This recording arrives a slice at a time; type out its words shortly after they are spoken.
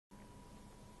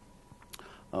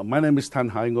My name is Tan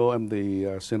Haingo. I'm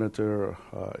the Senator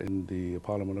in the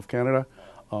Parliament of Canada.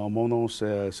 Mon nom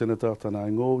c'est Sénateur Tan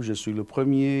Haingo. Je suis le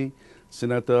premier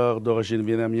sénateur d'origine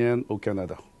vietnamienne au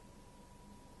Canada.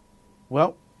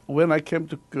 Well, when I came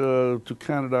to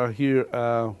Canada here,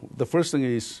 the first thing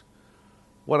is,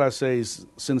 what I say is,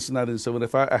 since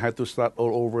 1975, I had to start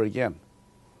all over again.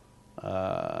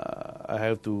 I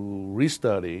have to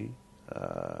restudy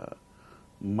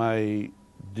my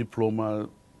diploma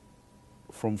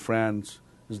from France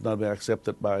is not been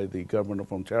accepted by the government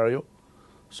of Ontario,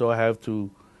 so I have to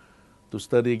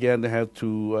study again. I have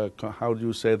to how do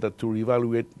you say that, to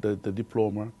reevaluate the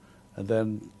diploma, and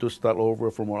then to start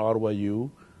over from Ottawa U.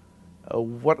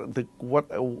 What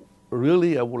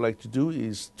really I would like to do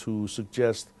is to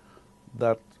suggest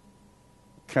that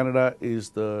Canada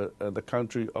is the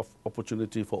country of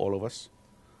opportunity for all of us,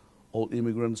 all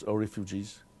immigrants or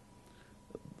refugees.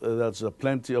 There's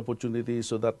plenty of opportunity,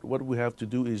 so that what we have to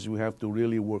do is we have to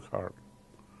really work hard.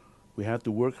 We have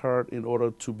to work hard in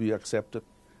order to be accepted,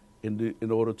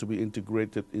 in order to be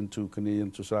integrated into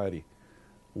Canadian society.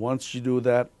 Once you do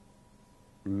that,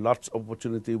 lots of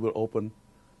opportunity will open,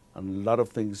 and a lot of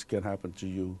things can happen to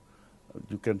you.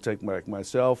 You can take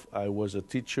myself. I was a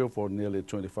teacher for nearly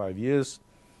 25 years.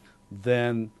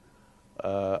 Then,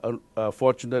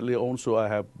 fortunately, also I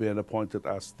have been appointed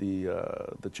as the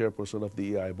chairperson of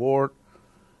the EI board,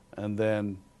 and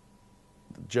then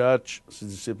the judge,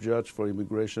 citizenship judge for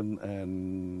immigration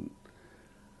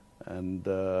and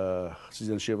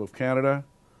citizenship of Canada,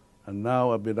 and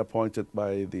now I've been appointed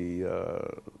by the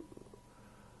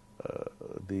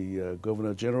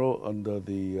Governor General under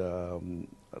the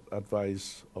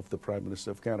advice of the Prime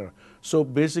Minister of Canada. So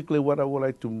basically, what I would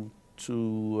like to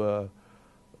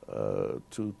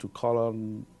call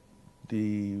on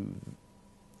the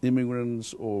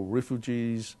immigrants or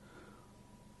refugees: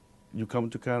 you come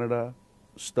to Canada,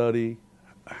 study,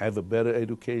 have a better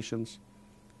education,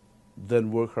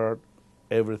 then work hard,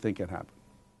 everything can happen.